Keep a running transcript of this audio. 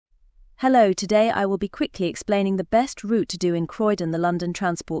Hello, today I will be quickly explaining the best route to do in Croydon, the London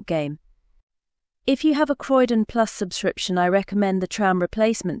Transport game. If you have a Croydon Plus subscription, I recommend the tram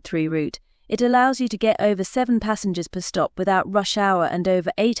replacement 3 route. It allows you to get over 7 passengers per stop without rush hour and over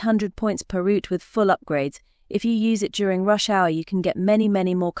 800 points per route with full upgrades. If you use it during rush hour, you can get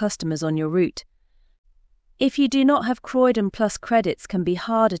many more customers on your route. If you do not have Croydon Plus, credits can be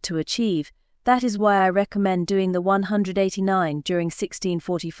harder to achieve. That is why I recommend doing the 189 during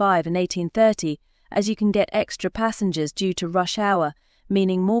 16:45 and 18:30, as you can get extra passengers due to rush hour,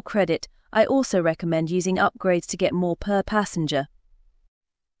 meaning more credit. I also recommend using upgrades to get more per passenger.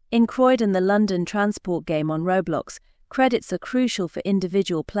 In Croydon, the London Transport game on Roblox, credits are crucial for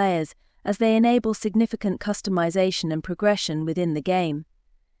individual players, as they enable significant customization and progression within the game.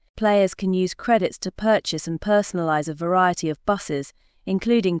 Players can use credits to purchase and personalize a variety of buses,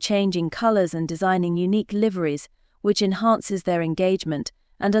 including changing colors and designing unique liveries, which enhances their engagement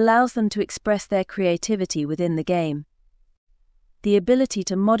and allows them to express their creativity within the game. The ability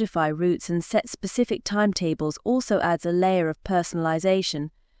to modify routes and set specific timetables also adds a layer of personalization,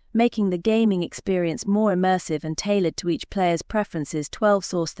 making the gaming experience more immersive and tailored to each player's preferences. 12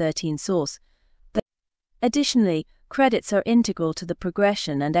 source 13 source. Additionally, credits are integral to the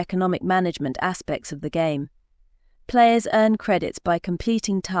progression and economic management aspects of the game. Players earn credits by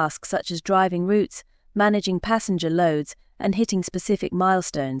completing tasks such as driving routes, managing passenger loads, and hitting specific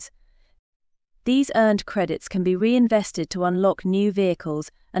milestones. These earned credits can be reinvested to unlock new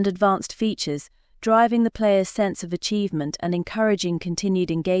vehicles and advanced features, driving the player's sense of achievement and encouraging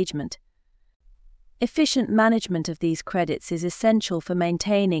continued engagement. Efficient management of these credits is essential for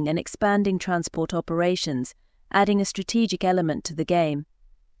maintaining and expanding transport operations, adding a strategic element to the game.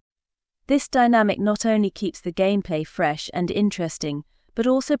 This dynamic not only keeps the gameplay fresh and interesting, but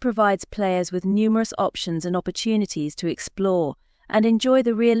also provides players with numerous options and opportunities to explore and enjoy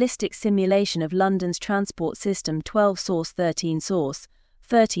the realistic simulation of London's transport system. 12 source 13 source.